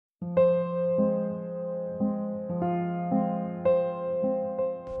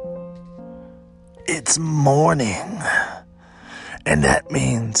It's morning, and that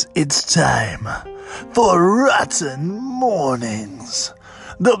means it's time for Rotten Mornings.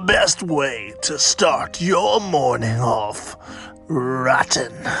 The best way to start your morning off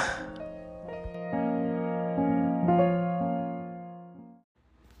rotten.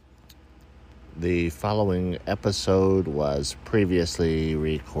 The following episode was previously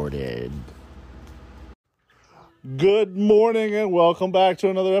recorded. Good morning and welcome back to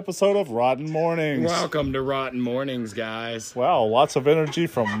another episode of Rotten Mornings. Welcome to Rotten Mornings, guys. Wow, lots of energy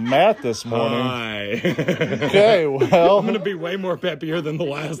from Matt this morning. Hi. Okay, well, I'm going to be way more peppier than the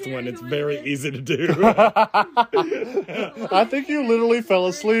last one. It's very easy to do. I think you literally fell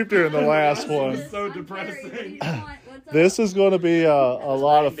asleep during the last one. It's so depressing. This is going to be a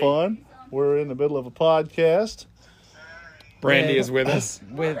lot of fun. We're in the middle of a podcast. Brandy is with us.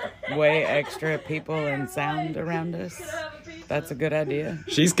 With way extra people and sound around us. That's a good idea.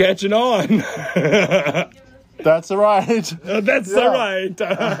 She's catching on. That's all right. That's all right.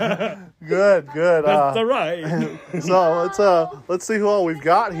 Good. That's all right. So let's see who all we've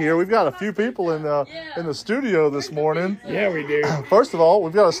got here. We've got a few people in the studio this morning. Yeah, we do. First of all,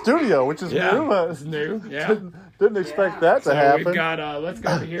 we've got a studio, which is new. It's new. Yeah. Didn't expect that to happen. We've got, let's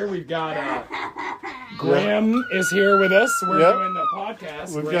go over here. We've got, Graham is here with us. We're doing the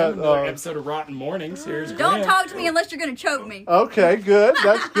podcast. We've Graham, got another episode of Rotten Mornings. Here's Don't Graham. talk to me unless you're going to choke me. Okay, good.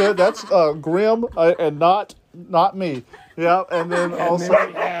 That's good. That's Grim and not me. Yeah, and then And also then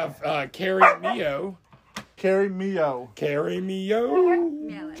we have Carrie Mio. Carrie Mio. Carrie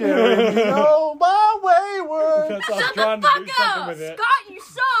Mio. Carrie Mio, my wayward. That's I was Shut trying the to fuck do something up! with it. Scott, you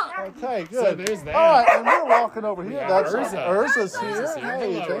suck! Okay, good. So there's that. All right, and we're walking over here. Yeah, That's Urza. Urza's here. Urza's here.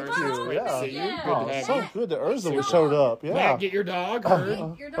 Hey, Hello, thank Urza. you. It's great to see you. Good Oh, to have so you. good that Urza showed up. Yeah. Matt, get your dog. Heard.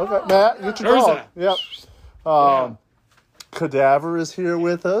 Okay, Matt, get your dog. Urza. Yep. Cadaver is here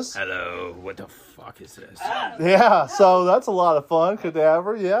with us. Hello. What the fuck is this? Yeah, so that's a lot of fun,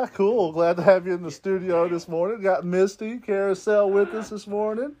 Cadaver. Yeah, cool. Glad to have you in the studio this morning. Got Misty Carousel with us this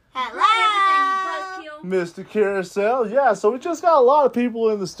morning. Hello! Misty Carousel. Yeah, so we just got a lot of people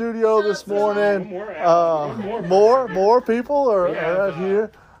in the studio this morning. More people are out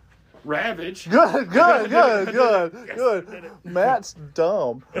here. Ravage. Good. Matt's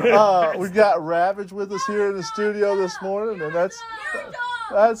dumb. We've got Ravage with us here in the studio this morning, and that's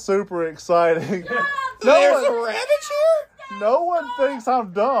super exciting. There's a Ravage here? No one thinks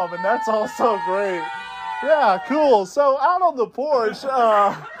I'm dumb, and that's also great. Yeah, cool. So out on the porch,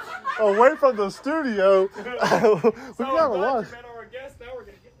 away from the studio, we've got a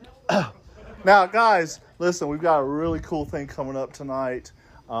lot. Now, guys, listen, we've got a really cool thing coming up tonight.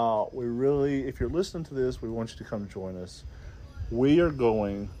 If you're listening to this, we want you to come join us. We are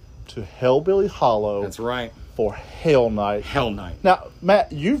going to Hellbilly Hollow. That's right. For Hell Night. Hell Night. Now,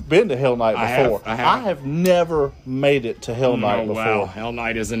 Matt, you've been to Hell Night before. I have. I have never made it to Hell Night before. Wow. Hell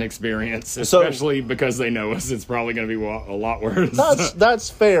Night is an experience, especially because they know us. It's probably going to be a lot worse. That's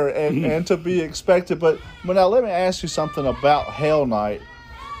fair and to be expected. But now let me ask you something about Hell Night.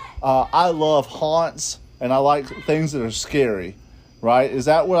 I love haunts and I like things that are scary. Right? Is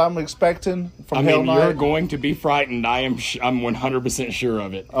that what I'm expecting from Hell Night? You're going to be frightened. I'm 100% sure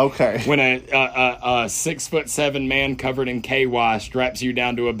of it. Okay. When a 6'7" man covered in KY straps you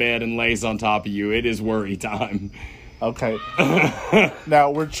down to a bed and lays on top of you, it is worry time. Okay.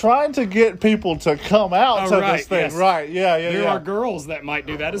 Now we're trying to get people to come out to this thing, yes. right? Yeah. There are girls that might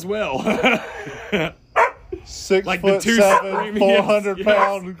do that as well. 6'7", Like the two screaming-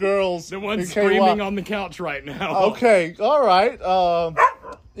 400-pound girls. The one in screaming KY. on the couch right now. Okay, all right.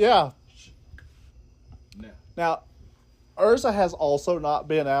 Yeah. Now, Urza has also not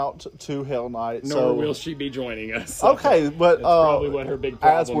been out to Hell Night. Nor will she be joining us. Okay, but That's probably what her big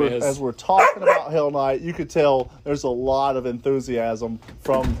problem is. As we're talking about Hell Night, you could tell there's a lot of enthusiasm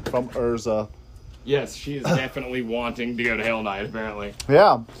from Urza. Yes, she is definitely wanting to go to Hell Night, apparently.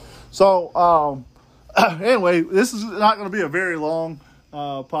 Yeah. So, anyway, this is not going to be a very long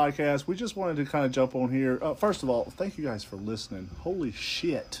podcast. We just wanted to kind of jump on here. First of all, thank you guys for listening. Holy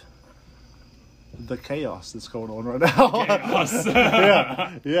shit. The chaos that's going on right now. Chaos.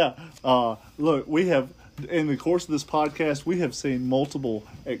 Yeah. Look, we have, in the course of this podcast, we have seen multiple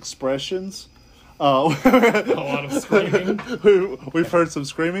expressions. A lot of screaming. We've heard some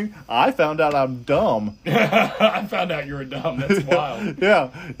screaming. I found out I'm dumb. I found out you were dumb. That's wild.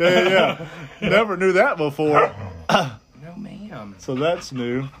 Yeah. Never knew that before. No, ma'am. So that's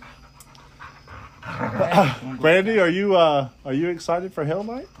new. Brandy, are you excited for Hell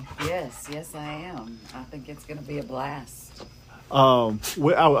Night? Yes, I am. I think it's going to be a blast. I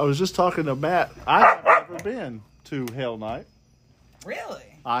was just talking to Matt. I have never been to Hell Night.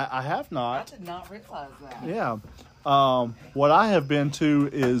 Really? I have I not. did not realize that. Yeah. What I have been to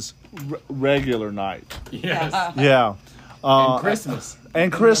is regular night. Yes. Yeah. And Christmas.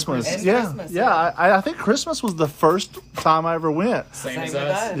 And Christmas. And yeah. Christmas, yeah. I think Christmas was the first time I ever went. Same as with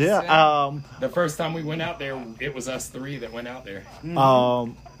us. us. Yeah. The first time we went out there, it was us three that went out there.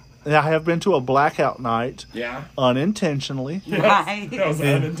 I have been to a blackout night Yeah. unintentionally. Right. That was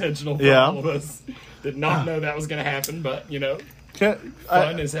unintentional for Yeah. all of us. Did not know that was going to happen, but, Can,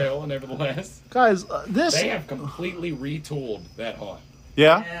 fun as hell, nevertheless. guys, this. They have completely retooled that haunt.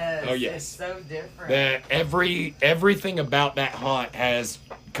 Yeah. Yes, Oh, yes. It's so different. That everything about that haunt has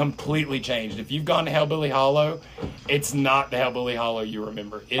completely changed. If you've gone to Hellbilly Hollow, it's not the Hellbilly Hollow you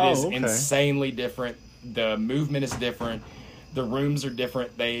remember. It is okay. insanely different. The movement is different. The rooms are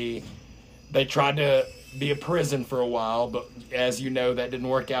different. They tried to be a prison for a while, but as you know, that didn't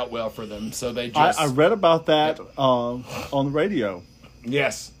work out well for them. So they just I read about that on the radio.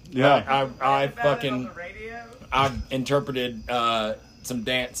 yes, Yeah. I About it on fucking the radio? I interpreted some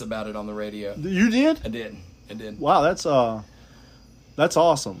dance about it on the radio. You did? I did. Wow, that's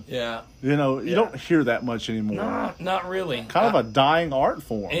awesome. Yeah. You know, you Yeah. don't hear that much anymore. Not really. Kind of a dying art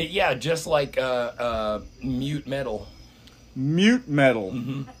form. Yeah, just like mute metal. Mute metal.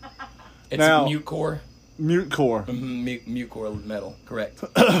 It's Now- mute core. Mute core. Mute core metal. Correct.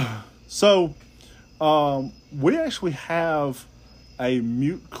 So, we actually have a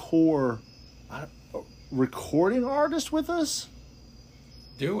mute core recording artist with us.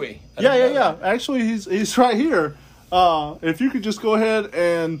 Do we? I Yeah. didn't know that. Actually, he's right here. If you could just go ahead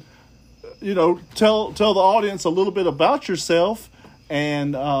and tell the audience a little bit about yourself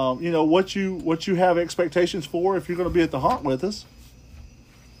and what you have expectations for if you're going to be at the haunt with us.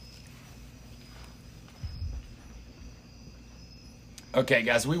 Okay,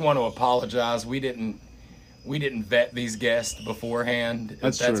 guys, we want to apologize. We didn't vet these guests beforehand.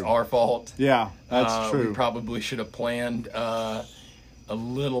 That's true. our fault. Yeah, that's true. We probably should have planned a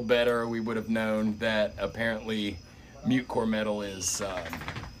little better. We would have known that apparently mute core metal is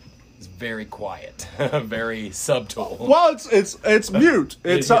very quiet, very subtle. Well, it's mute.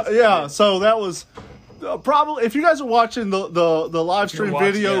 It's It is. yeah. So that was probably if you guys are watching the live If you're stream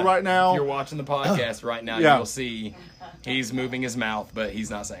watching- video yeah, right now. If you're watching the podcast right now, Yeah. you'll see he's moving his mouth, but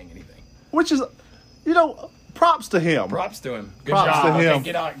he's not saying anything. Which is, props to him. Props to him. Good Props job. to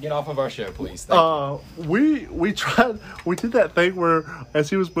Okay, him. get off of our show, please. Thank you. We did that thing where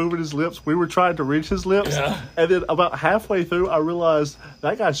as he was moving his lips, we were trying to reach his lips, Yeah. and then about halfway through, I realized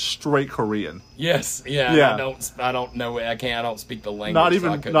that guy's straight Korean. Yes, yeah. Yeah. I don't know. I don't speak the language. Not so I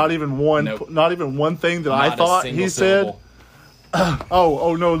even couldn't- not even one Nope. not even one thing that Not I a thought single he said. syllable.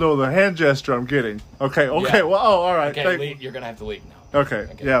 Oh no, the hand gesture I'm getting. Okay, Yeah. well, all right. Okay, thank- you're gonna have to leave now. Okay.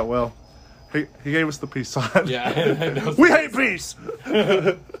 Yeah, well, he gave us the peace sign. Yeah. We hate peace.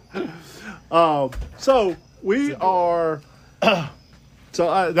 So we are.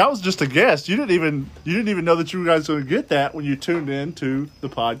 So that was just a guess. You didn't even know that you guys were going to get that when you tuned in to the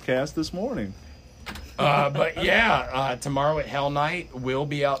podcast this morning. But yeah, tomorrow at Hell Night we'll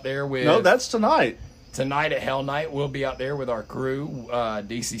be out there with. No, that's tonight. Tonight at Hell Night we'll be out there with our crew.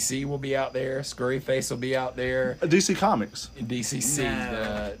 DCC will be out there. Scurryface will be out there. DC Comics. DCC, No.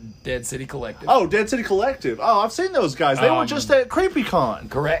 the Dead City Collective. Oh, Dead City Collective. Oh, I've seen those guys. They were Um, just at CreepyCon.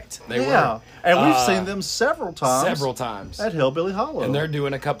 Correct. They Yeah, were. and we've seen them several times. Several times. At Hellbilly Hollow. And they're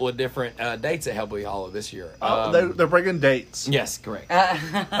doing a couple of different dates at Hellbilly Hollow this year. they're bringing dates. Yes, correct.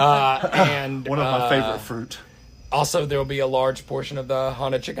 And One of my favorite fruit. Also, there will be a large portion of the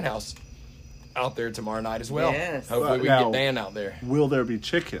Haunted Chicken House out there tomorrow night as well. Yes. Hopefully, we Now- can get Dan out there. Will there be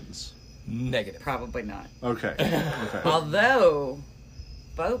chickens? Negative. Probably not. Okay. Okay. Although,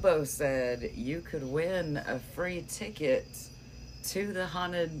 Bobo said you could win a free ticket to the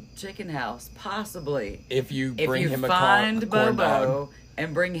Haunted Chicken House, possibly. If you If bring you him a find corn dog. Bobo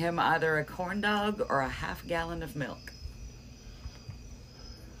and bring him either a corn dog or a half gallon of milk.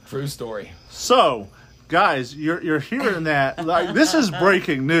 True story. So, guys, you're hearing that. Like, this is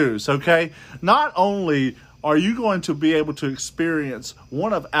breaking news, okay? Not only are you going to be able to experience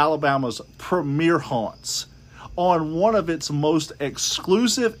one of Alabama's premier haunts on one of its most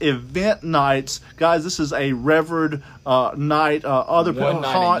exclusive event nights. Guys, this is a revered night. Other One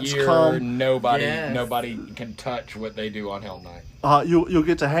night haunts a year, come. nobody Yes. can touch what they do on Hell Night. You'll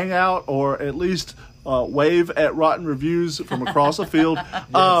get to hang out or at least wave at Rotten Reviews from across the field.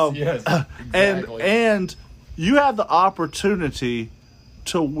 Yes, and exactly. and you have the opportunity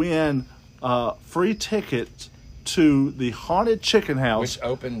to win free tickets to the Haunted Chicken House Which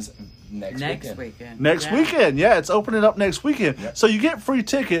opens next weekend. next Yeah. weekend. Yeah, it's opening up next weekend. Yep. So you get free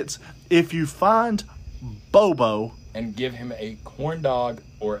tickets if you find Bobo and give him a corn dog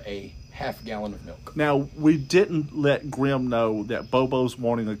or a half gallon of milk. Now, we didn't let Grim know that Bobo's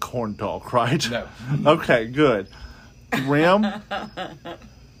wanting a corn dog, right? No. Okay, good. Grim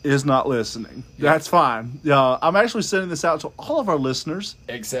is not listening. That's fine. I'm actually sending this out to all of our listeners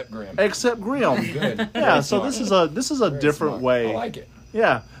Except Grim. except Grim. Good. Yeah, Very so smart. this is a Very different smart. way. I like it.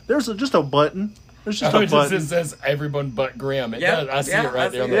 Yeah, there's just a button. There's just a It button. just says everyone but Grim. It Yep, does. I see yeah, it right I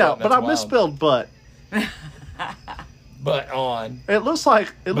there on see the it. Yeah, button. but That's I wild. misspelled butt. But on. It looks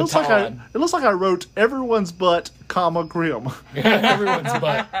like Baton. I wrote everyone's butt, comma Grim, Everyone's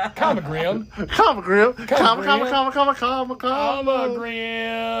but. Comma Grim. comma Grim, comma Grim. comma Comma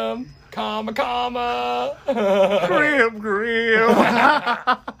Grim. Comma. Grim.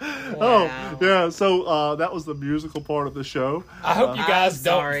 Oh yeah, so that was the musical part of the show. I hope you guys I'm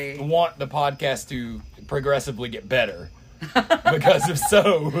don't sorry. want the podcast to progressively get better. Because if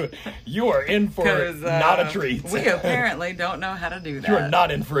so, you are in for 'Cause, not a treat. We apparently don't know how to do that. You are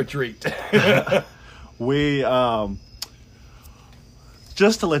not in for a treat. We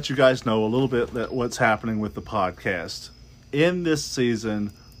just to let you guys know a little bit that what's happening with the podcast in this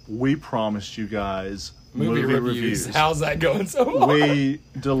season. We promised you guys Movie reviews. How's that going so far? We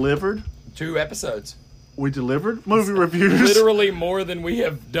delivered. 2 episodes. We delivered movie reviews. Literally more than we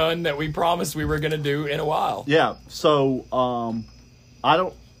have done that we promised we were going to do in a while. Yeah. So I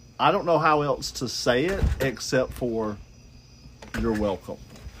don't know how else to say it except for you're welcome.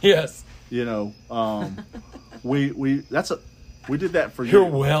 Yes. You know, we did that for You're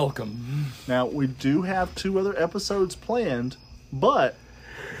you. welcome. Now we do have 2 other episodes planned, but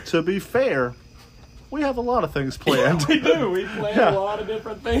to be fair, we have a lot of things planned. We do. We plan Yeah. a lot of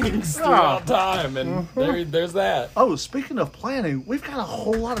different things throughout time, and there's that. Oh, speaking of planning, we've got a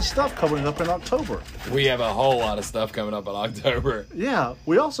whole lot of stuff coming up in October. We have a whole lot of stuff coming up in October. Yeah,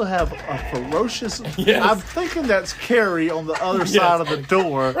 we also have a ferocious. Yes. I'm thinking that's Carrie on the other side of the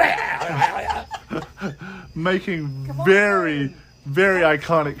door, making very, very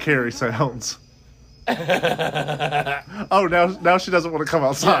iconic Carrie sounds. Oh, now she doesn't want to come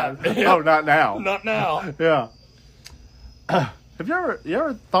outside. Yeah. Oh, not now. Not now. Yeah. Have you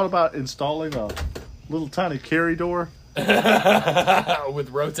ever thought about installing a little tiny Carrie door? With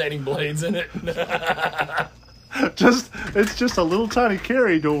rotating blades in it. It's just a little tiny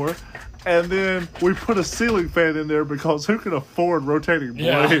Carrie door, and then we put a ceiling fan in there because who can afford rotating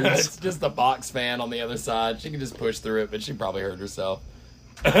Yeah, blades? it's just a box fan on the other side. She can just push through it, but she probably hurt herself.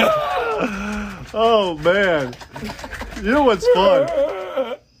 Oh man, you know what's fun?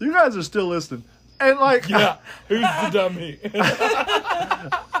 You guys are still listening, and like, Yeah, who's the dummy?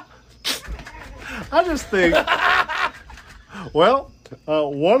 I just think, well,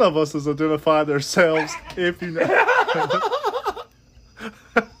 one of us has identified themselves. If you know,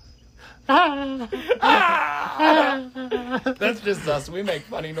 That's just us. We make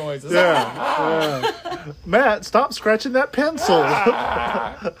funny noises. yeah. Matt, stop scratching that pencil.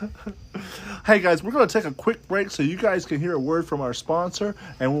 Hey guys, we're going to take a quick break so you guys can hear a word from our sponsor,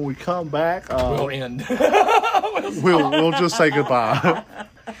 and when we come back, We'll end. we'll just say goodbye.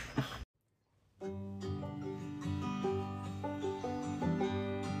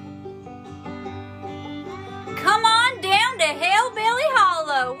 Come on down to Hellbilly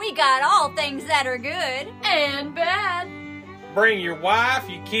Hollow. We got all things that are good and bad. Bring your wife,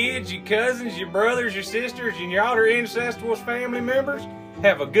 your kids, your cousins, your brothers, your sisters, and your other incestuous family members.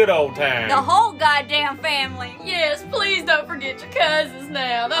 Have a good old time. The whole goddamn family. Yes, please don't forget your cousins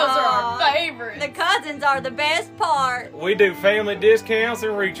now. Those are Aw, our favorites. The cousins are the best part. We do family discounts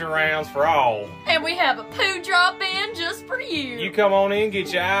and reach arounds for all. And we have a poo drop in just for you. You come on in,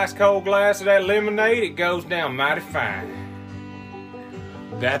 get your ice cold glass of that lemonade. It goes down mighty fine.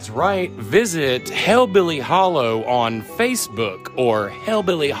 That's right. Visit Hellbilly Hollow on Facebook or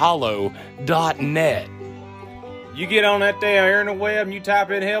hellbillyhollow.net. You get on that there interweb and you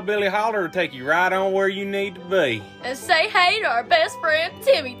type in Hellbilly Holler, it'll take you right on where you need to be. And say hey to our best friend,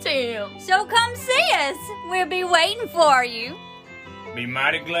 Timmy Tim. So come see us. We'll be waiting for you. Be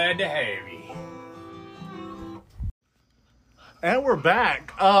mighty glad to have you. And we're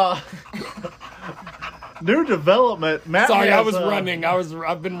back. New development. Matt Sorry, I has, was running.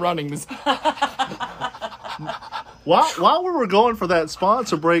 I've been running this. While we were going for that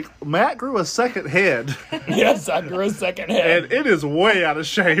sponsor break, Matt grew a second head, Yes, I grew a second head. and it is way out of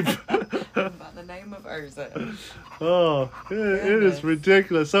shape. By the name of Urza. Oh, it is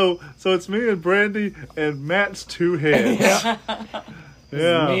ridiculous. So it's me and Brandy and Matt's 2 heads. Yeah.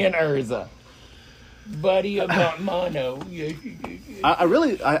 Yeah. Me and Urza. Buddy about mono.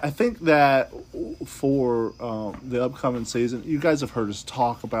 I think that for the upcoming season, you guys have heard us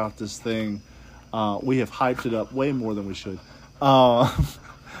talk about this thing We have hyped it up way more than we should.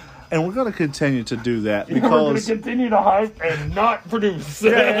 And we're going to continue to do that We're going to because... continue to hype and not produce.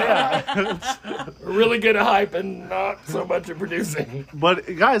 Yeah. Really good at hype and not so much at producing.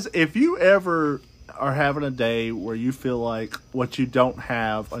 But guys, if you ever are having a day where you feel like what you don't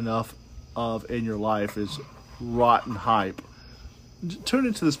have enough of in your life is rotten hype, tune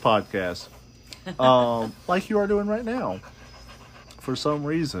into this podcast like you are doing right now for some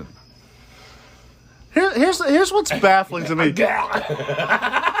reason. Here's what's baffling to me.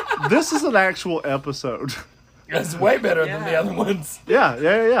 This is an actual episode. That's way better than the other ones.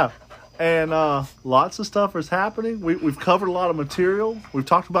 Yeah. And lots of stuff is happening. We've covered a lot of material. We've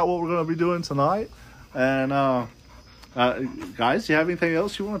talked about what we're going to be doing tonight. And guys, do you have anything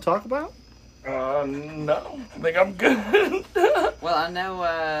else you want to talk about? No. I think I'm good. Well, I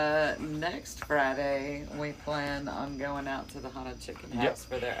know next Friday we plan on going out to the Haunted Chicken House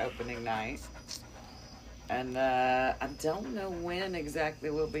for their opening night. And I don't know when exactly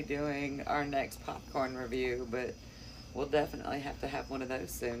we'll be doing our next popcorn review, but we'll definitely have to have one of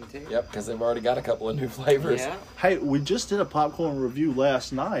those soon, too. Yep, because they've already got a couple of new flavors. Yeah. Hey, we just did a popcorn review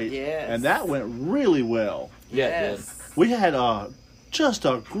last night. Yes. And that went really well. Yeah, it Yes. We had just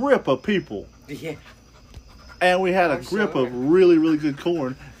a grip of people. Yeah. And we had a grip of really, really good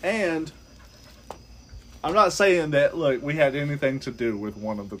corn. And I'm not saying that, look, we had anything to do with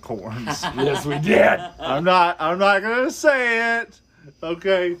one of the corns. did. Yes, we did. I'm not going to say it,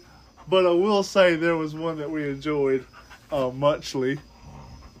 okay? But I will say there was one that we enjoyed muchly.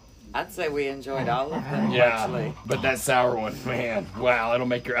 I'd say we enjoyed all of them, Yeah, actually. but that sour one, man, wow, it'll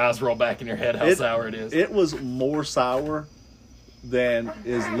make your eyes roll back in your head how sour it is. It was more sour than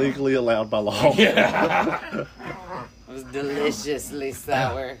is legally allowed by law. Yeah. It was deliciously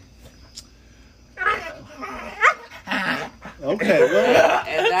sour. Okay, well,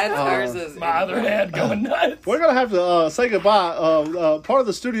 And that's versus My other head going nuts. we're going to have to say goodbye. Part of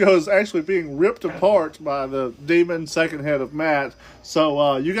the studio is actually being ripped apart by the demon second head of Matt.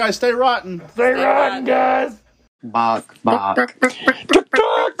 So you guys stay rotten. Stay rotten, guys. Bark, bark.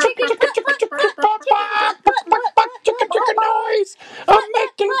 Chicken noise. I'm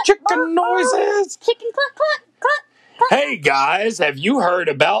making chicken noises. Chicken cluck cluck cluck. Hey guys, have you heard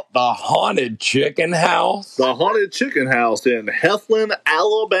about the Haunted Chicken House? The Haunted Chicken House in Heflin,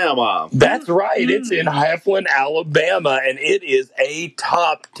 Alabama. That's right, it's in Heflin, Alabama, and it is a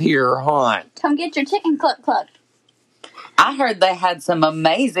top tier haunt. Come get your chicken cluck cluck. I heard they had some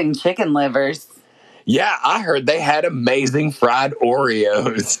amazing chicken livers. Yeah, I heard they had amazing fried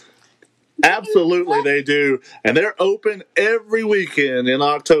Oreos. Absolutely, they do. And they're open every weekend in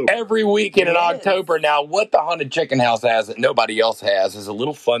October. Every weekend in Yes. October. Now, what the Haunted Chicken House has that nobody else has is a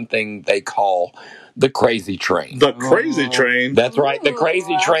little fun thing they call the Crazy Train. The Crazy Train. That's right. The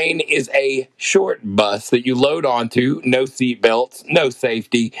Crazy Train is a short bus that you load onto, no seat belts, no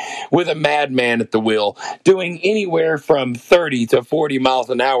safety, with a madman at the wheel, doing anywhere from 30 to 40 miles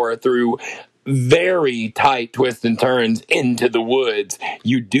an hour through very tight twists and turns into the woods.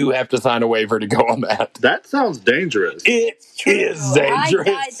 You do have to sign a waiver to go on that. That sounds dangerous. It is dangerous.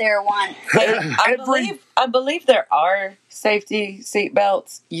 I died there once. I believe there are safety seat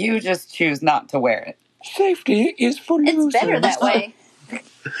belts. You just choose not to wear it. Safety is for losers. It's better that way.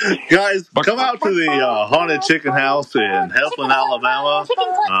 Guys, come out to the Haunted Chicken House in Heflin, Alabama.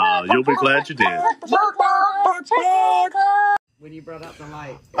 You'll be glad you did. When you brought up the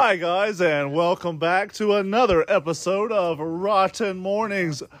light. Hi, guys, and welcome back to another episode of Rotten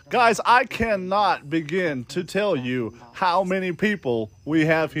Mornings. Guys, I cannot begin to tell you how many people we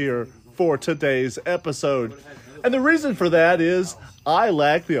have here for today's episode. And the reason for that is I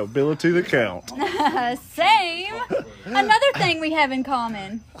lack the ability to count. Same. Another thing we have in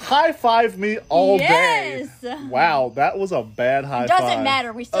common. High five me all day. Yes. Wow, that was a bad high five. Doesn't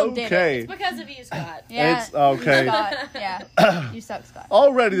matter. We still did it. Okay. Because of you, Scott. Yeah. It's okay. Scott. Yeah. You suck, Scott.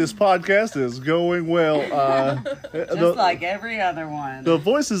 Already this podcast is going well. Just like every other one. The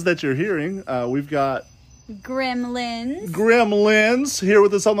voices that you're hearing, we've got Gremlins. Gremlins here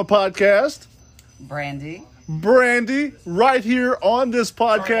with us on the podcast. Brandy. Brandy, right here on this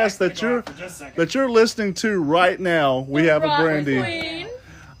podcast that you're listening to right now. We have a Brandy. Queen.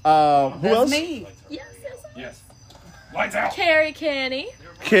 Who else? Me. Yes, yes. Yes. Lights out. Carrie Canny.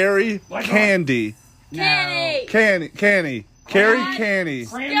 Carrie Candy. Canny. Canny. Carrie What? Candy.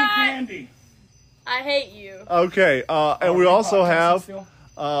 Brandy Scott. Candy. I hate you. Okay, and we also have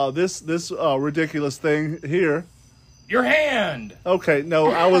this ridiculous thing here. Your hand. Okay, no,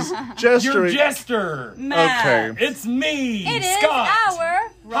 I was Your gesturing. jester. Okay. It's me, It is Scott. our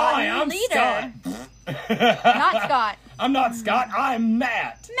Hi, rotten I'm leader. Scott. Not Scott. I'm not Scott. I'm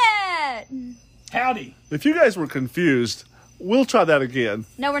Matt. Matt. Howdy. If you guys were confused, we'll try that again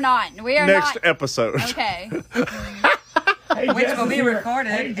No, we're not. We are next not. episode. Okay. Hey, Which Jess will is be here.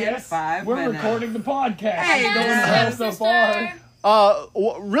 recorded Hey, in Jess, 5 We're minutes. recording the podcast. Hey, How you doing Jess. so far?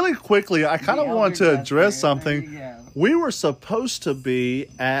 Really quickly, I kind of The want to elder address Jester, something. there you go. We were supposed to be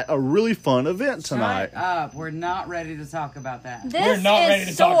at a really fun event tonight. Shut up. We're not ready to talk about that. This We're not ready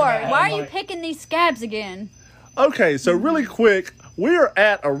is to talk sore. about it. Why are you Like- picking these scabs again? Okay, so really quick, we are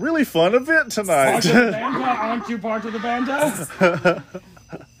at a really fun event tonight. Part of the bando? Aren't you part of the bando?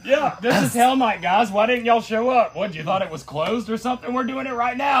 Yeah, this is Hell Night, guys. Why didn't y'all show up? What, you thought it was closed or something? We're doing it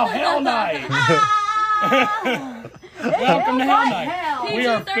right now. Hell Night. Welcome to Hell Night. Hell. We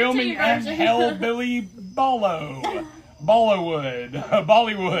are PG-13 filming at version. Hellbilly Bollywood.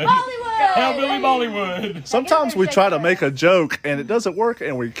 Bollywood. Hellbilly Bollywood. Sometimes we try to make a joke and it doesn't work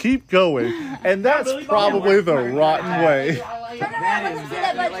and we keep going. And that's probably the rotten way. Turn around. That Let is me see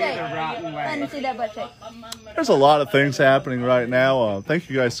that butt definitely shake. the rotten Let me way. see that butt shake. There's a lot of things happening right now. Thank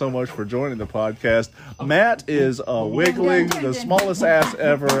you guys so much for joining the podcast. Matt is wiggling the smallest ass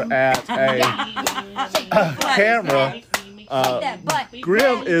ever at a camera. Shake that butt.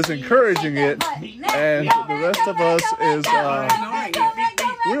 Grim is encouraging it, and the rest of us is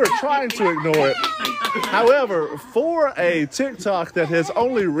we were trying to ignore it. However, for a TikTok that has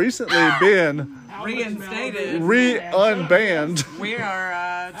only recently been Reinstated. unbanned, We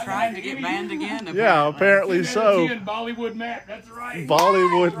are trying to get banned again. yeah, apparently so. And Bollywood Matt, that's right.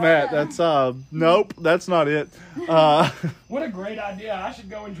 Bollywood Matt, that's nope, that's not it. What a great idea. I should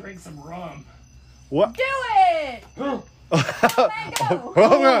go and drink some rum. What? Do it. Oh, Oh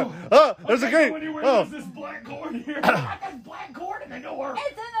god! Oh, there's a gate. Where Oh, is this black cord here? I got black cord and they know where. It's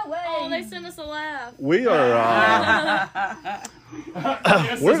in the way. Oh, they sent us a laugh. we are.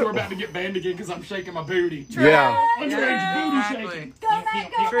 Yes, we're about to get banned again because I'm shaking my booty. Yeah. Underage booty Exactly. shaking. Go,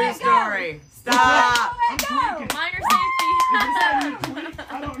 Matt, go, True Matt, go. story. Stop. Go, Matt, go. Minor safety.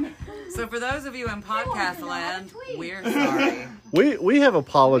 I don't know. So for those of you in podcast land, we're sorry. We have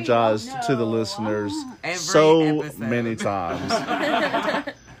apologized to the listeners Every so episode. many times.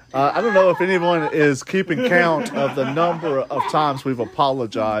 I don't know if anyone is keeping count of the number of times we've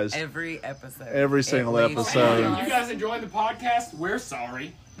apologized. Every episode. Every single At least episode. once. You guys enjoying the podcast? We're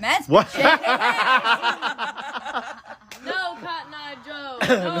sorry. Matt's What? No, Cotton Eye Joe.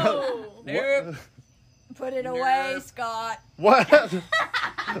 No. Nope. Put it away, Scott. What?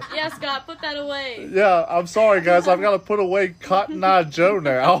 Yeah, Scott, put that away. Yeah, I'm sorry, guys. I've got to put away Cotton Eye Joe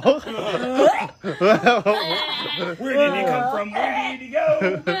now. Where did he come from? Where did he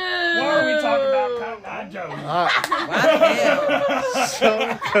go? Why are we talking about Cotton Eye Joe? Wow.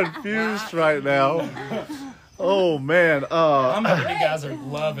 So confused right now. Oh man. I'm hoping you guys are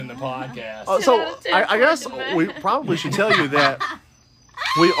loving the podcast. So I guess we probably should tell you that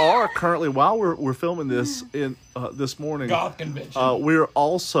we are currently, while we're filming this in this morning, Goth convention. we're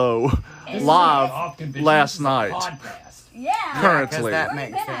also This is live not a Goth convention, last this is a night. podcast. Yeah. Currently. That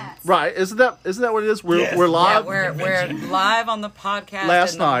Where's makes Matt? sense. Right? Isn't that what it is? We're Yes. we're Yeah, live. we're live on the podcast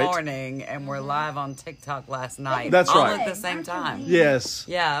Last in the night. morning, and we're live on TikTok last night. That's all right. at the same time. Yes.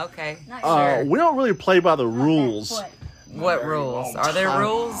 Yeah. Okay. Not sure. We don't really play by the rules. Foot. What rules? Are there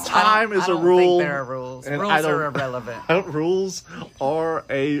rules? Time is I a don't rule, Think there are rules. and Rules I don't- are irrelevant. Rules are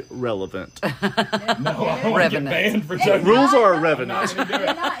irrelevant. No, I want to get Revenant. banned for joking. Rules are irrelevant. You're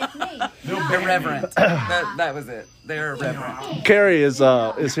not. It's me. Irreverent. that was it. They're irreverent. Carrie is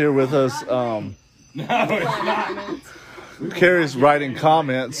here with us. No, it's not. Carrie's writing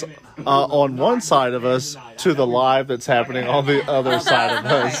comments on one side of us to the live that's happening on the other side of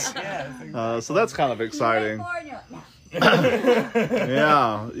us. So that's kind of exciting. California.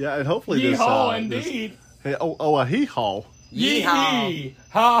 Yeah, and hopefully this. Yeehaw, this indeed. a hee-haw. Yeehaw. Yee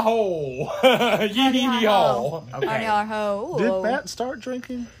ha ho. Yee ho. Okay. Ho. Did Matt start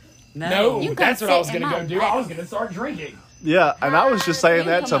drinking? No, You can that's what I was sit in gonna go my do. lap. I was gonna start drinking. Yeah, and I was just saying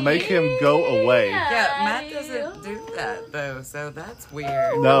that to make him go away. Yeah, Matt doesn't do that though, so that's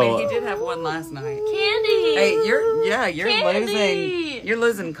weird. No. I mean, he did have one last night. Candy. Hey, you're Candy.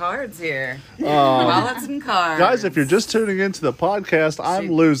 losing cards here. Uh, Wallets and cards. guys, if you're just tuning into the podcast, I'm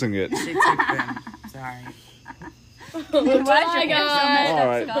losing it. She took them. Sorry. Why's your Bye, hair so guys. messed All up,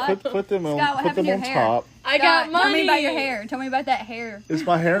 right, Scott? put them on, Scott, what put happened them to on your hair? top. I got Scott, money. Tell me about your hair. Tell me about that hair. Is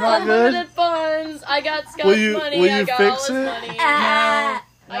my hair not good? Unlimited funds. I got Scott's Will you- money. will I you got fix all his it? money. Ah.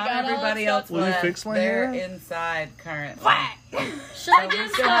 I Not got all everybody of else Scott's Will you left. fix my They're hair? inside currently. Should I So give we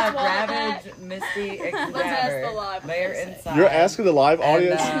still Scott's have wallet Ravage, back? Misty, Let's ask the Extravaganza. live They're person. inside. You're asking the live And,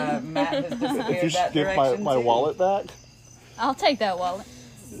 audience Matt has disappeared if you should that give direction my too. wallet back. I'll take that wallet.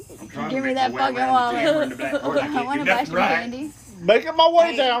 Give me that fucking wallet. I want to buy some candy. making my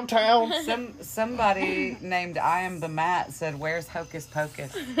way downtown. Somebody named I Am the Matt said, "Where's Hocus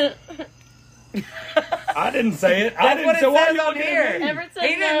Pocus?" I didn't say it. That's what it So why says you on looking here. at me? Everett said He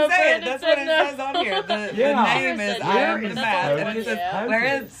didn't no, say it. Brandon That's said what it no. says on here. The Yeah. name is Everett I said Am no. the That's Matt, all and it says, yeah.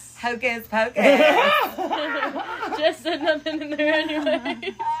 "Where is Hocus Pocus?" Jess said nothing in there anyway.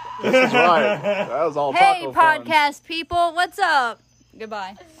 This is right. That was all Hey, taco fun. podcast people, what's up?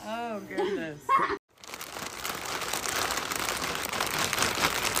 Goodbye. Oh goodness.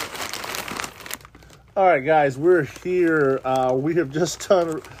 All right, guys, we're here. We have just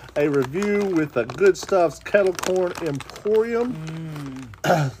done a review with the Good Stuff's Kettle Corn Emporium.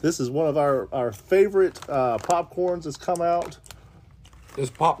 This is one of our favorite popcorns that's come out. This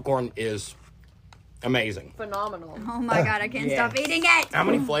popcorn is amazing. Phenomenal. Oh my god, I can't Yes. stop eating it. How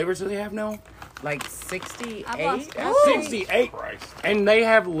many flavors do they have now? Like 68. I've lost I think? 68. And they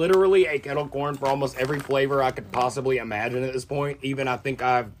have literally a kettle corn for almost every flavor I could possibly imagine at this point. Even I think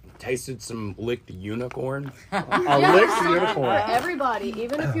I've tasted some licked unicorn. A licked unicorn. For everybody,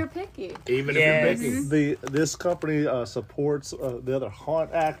 even if you're picky. Even Yes. if you're picky. This company supports the other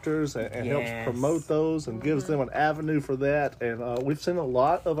haunt actors and helps Yes. promote those and gives them an avenue for that. And we've seen a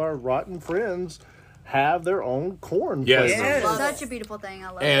lot of our rotten friends have their own corn Yes. flavors. Yes. Such a beautiful thing.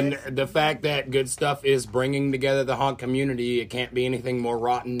 I love And it. the fact that Good Stuff is bringing together the haunt community, it can't be anything more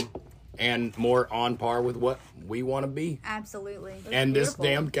rotten and more on par with what we want to be. Absolutely. And this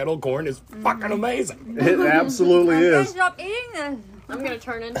damn kettle corn is fucking amazing. It absolutely I can't is. stop eating this. I'm going to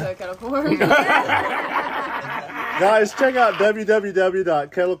turn into a kettle corn. Guys, check out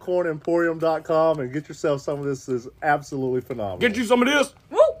www.kettlecornemporium.com and get yourself some of this. Is absolutely phenomenal. Get you some of this.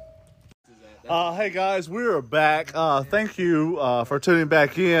 Hey guys, we are back. Thank you for tuning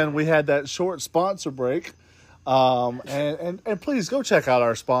back in. We had that short sponsor break. And please go check out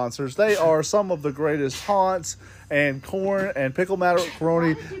our sponsors. They are some of the greatest haunts and corn and pickle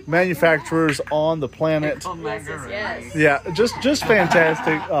macaroni manufacturers on the planet. Oh my yes, god. yes. Yeah, just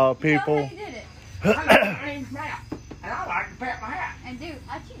fantastic people. You did it. My name's Matt, and I like to pat my hat. And dude,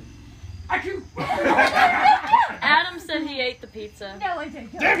 I chew. Achoo. Adam said he ate the pizza. No, I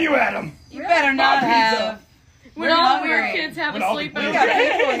didn't. Damn you, Adam. You better not have. When We're all the weird hungry. kids have When a all the sleepover. We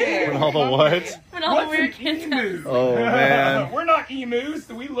got people here. All the what? When all the weird kids have emu? Oh man. We're not emus.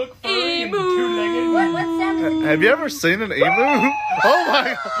 Do we look furry and Emu. two-legged? What sound is it? Have you ever seen an emu? Oh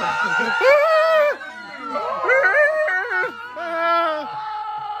my god.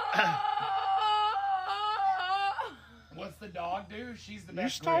 What's the dog do? She's the You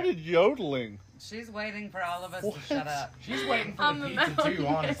best. started yodeling. She's waiting for all of us to shut up. She's waiting for I'm the the pizza too, mountain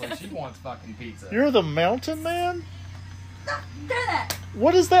honestly. man. She wants fucking pizza. You're the mountain man? Do that.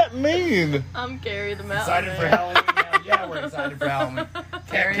 What does that mean? I'm Gary the Mountain Excited for Man. Halloween now? Yeah, we're excited for Halloween. Carrie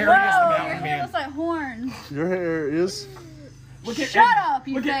Carrie is the Your mountain hair man. looks like horns. Your hair is... Look at Shut Ed, up,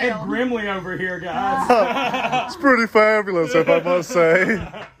 you Look at Ed failed. Grimley over here, guys. It's pretty fabulous, if I must say.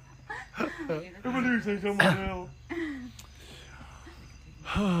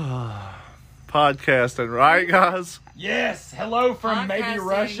 Podcasting, right, guys? Yes. Hello from maybe Podcasting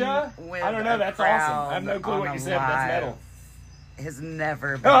Russia. with I don't know. a That's awesome. I crowd have no clue on what a you said, but that's live metal. Has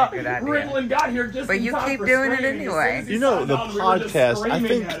never been a good idea. Riddlin got here just But in you time keep for doing it screaming. As soon anyway. as he You know, signed the on, we were just podcast, I screaming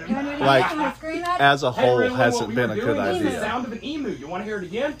think, at him. You want to do Like, that? You want to scream at it? as a Hey, whole, Riddlin, hasn't what we been were a good doing is the idea. sound of an emu. You want to hear it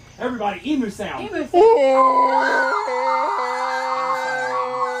again? Everybody, emu sound. Emu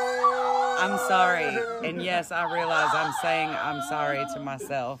I'm sorry. And yes, I realize I'm saying I'm sorry to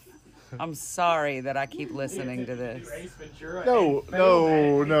myself. I'm sorry that I keep listening to this. Ace Ventura No, and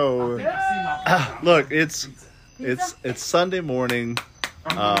no, Fatal no. Fantasy. Look, it's Sunday morning.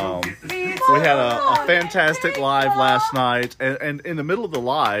 We had a fantastic live last night, and in the middle of the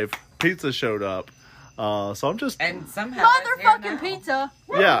live, pizza showed up. So I'm just And somehow it's here Motherfucking now. pizza.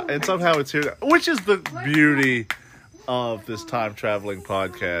 yeah, and somehow it's here, which is the beauty of this time traveling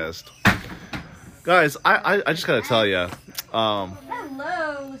podcast, guys. I just gotta tell you,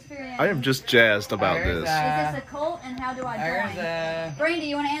 Hello, Spirit. I am just jazzed about There's this. Is this a cult, and how do I There's join? a Brandy,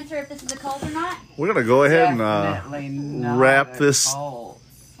 you want to answer if this is a cult or not? We're gonna go ahead and definitely not wrap a this- cult.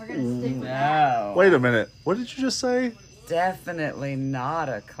 We're gonna stick with that. No. wait a minute. What did you just say? Definitely not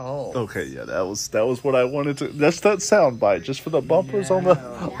a cult. Okay, yeah, that was what I wanted to. That's that sound bite, just for the bumpers on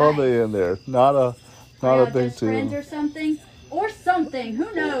the end there. Not a Are big just friends deal. or something? Or something. Who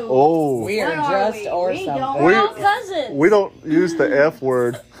knows? Oh, We What are are just we? or We something. don't- We're all cousins. we don't use the F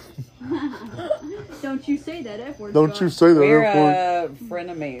word. Don't you say that F word. Don't you Scott. say the We're F word.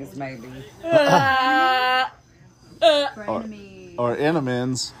 frenemies, maybe. Frenemies. Or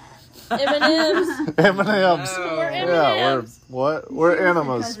enemies. M&M's. M&M's. We're Yeah, we're M&M's. what? We're Seriously,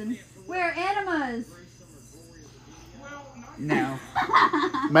 enemas. cousin. We're animas. No.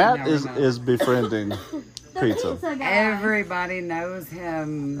 Matt No, we're not. is befriending pizza. guy. Everybody knows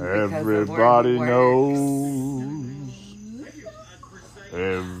him. because of where he Everybody works. knows.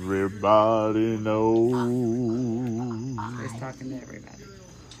 Everybody knows. He's talking to everybody.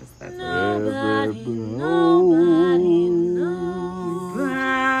 Just that's Everybody knows.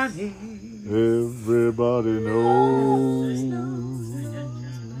 Everybody knows.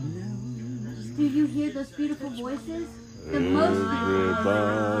 Do you hear those beautiful voices? The most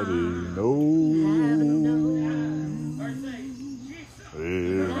Everybody knows.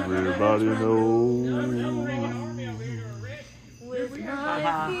 Everybody knows. With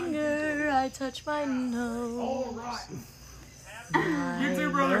my finger, I touch my nose. You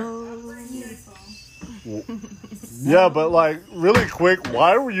too, brother. Yeah, but like really quick,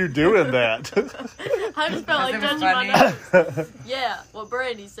 why were you doing that? I just felt like It was touching my funny. nose. Yeah, what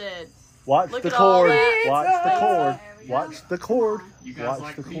Brandy said. Watch Look the at all cord. that. Watch the cord. Watch the cord. You guys Watch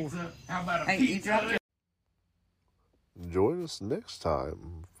like the cord. pizza? How about a Hey, you pizza? dropped your Join us next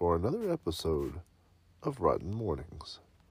time for another episode of Rotten Mornings.